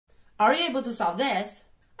Are you able to solve this?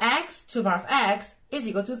 X to the power of x is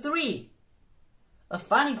equal to 3. A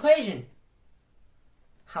fun equation.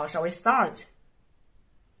 How shall we start?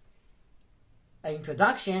 An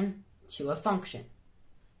introduction to a function.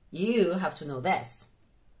 You have to know this.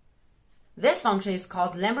 This function is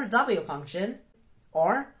called Lambert W function,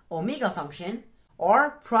 or omega function, or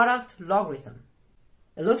product logarithm.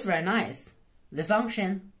 It looks very nice. The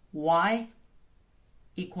function y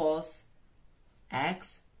equals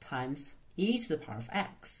x times e to the power of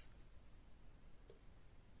x.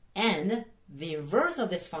 And the inverse of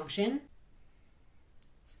this function,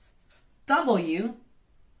 w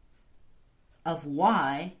of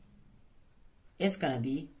y is going to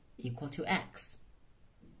be equal to x.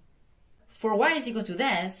 For y is equal to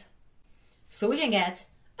this, so we can get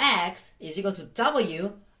x is equal to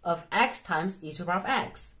w of x times e to the power of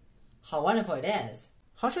x. How wonderful it is.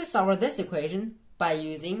 How should we solve this equation? By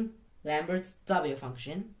using Lambert's W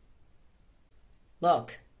function.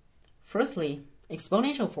 Look, firstly,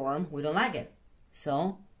 exponential form, we don't like it.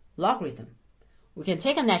 So, logarithm. We can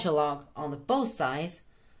take a natural log on both sides.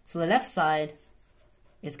 So the left side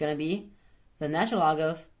is going to be the natural log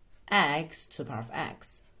of x to the power of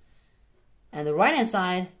x. And the right hand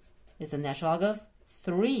side is the natural log of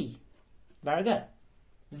 3. Very good.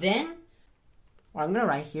 Then, what I'm going to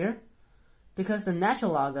write here, because the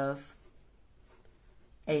natural log of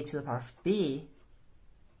a to the power of b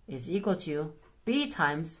is equal to b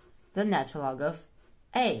times the natural log of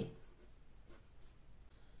a.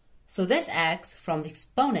 So this x from the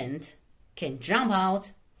exponent can jump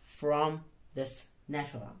out from this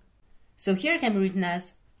natural log. So here it can be written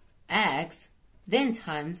as x then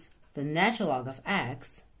times the natural log of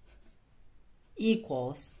x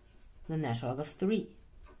equals the natural log of 3.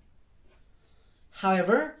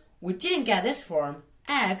 However, we didn't get this form,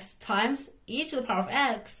 x times e to the power of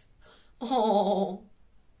x. Oh,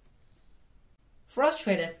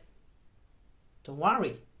 frustrated. Don't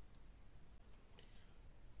worry.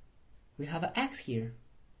 We have an x here.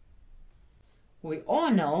 We all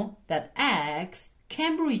know that x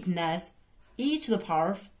can be written as e to the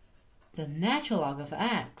power of the natural log of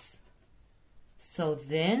x. So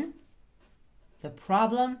then, the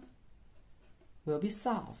problem will be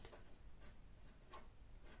solved.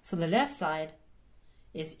 So the left side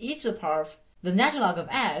is e to the power of the natural log of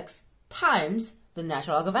x times the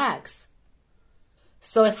natural log of x.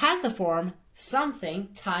 So it has the form something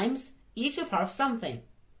times e to the power of something.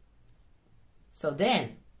 So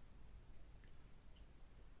then,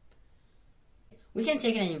 we can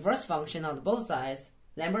take an inverse function on both sides,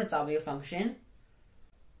 Lambert W function.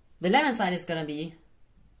 The left-hand side is going to be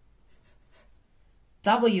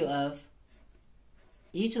w of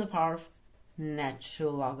e to the power of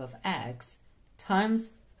natural log of x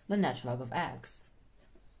times the natural log of x.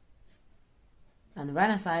 And the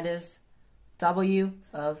right-hand side is w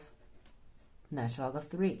of natural log of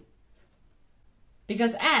 3.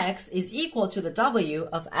 Because x is equal to the w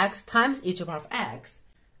of x times e to the power of x,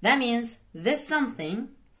 that means this something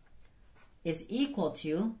is equal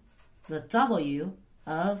to the w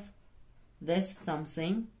of this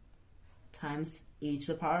something times e to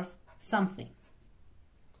the power of something.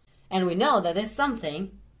 And we know that this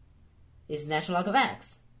something is natural log of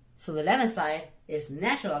x. So the left-hand side is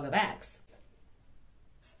natural log of x.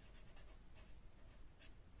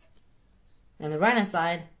 And the right-hand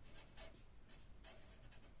side,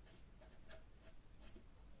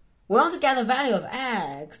 we want to get the value of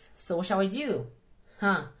x, so what shall we do?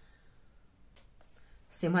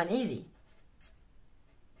 Simple and easy.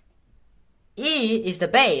 E is the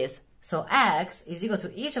base, so x is equal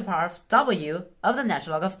to e to the power of w of the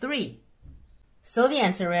natural log of 3. So the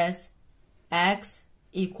answer is x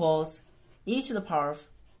equals e to the power of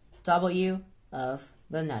w of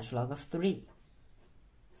the natural log of 3.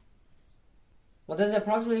 What does it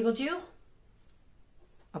approximately equal to?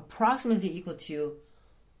 Approximately equal to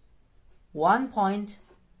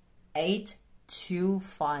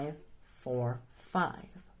 1.82545.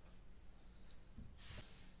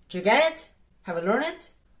 Did you get it? Have you learned it?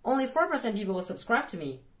 Only 4% people will subscribe to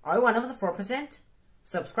me. Are you one of the 4%?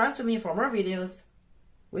 Subscribe to me for more videos.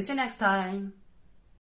 We'll see you next time.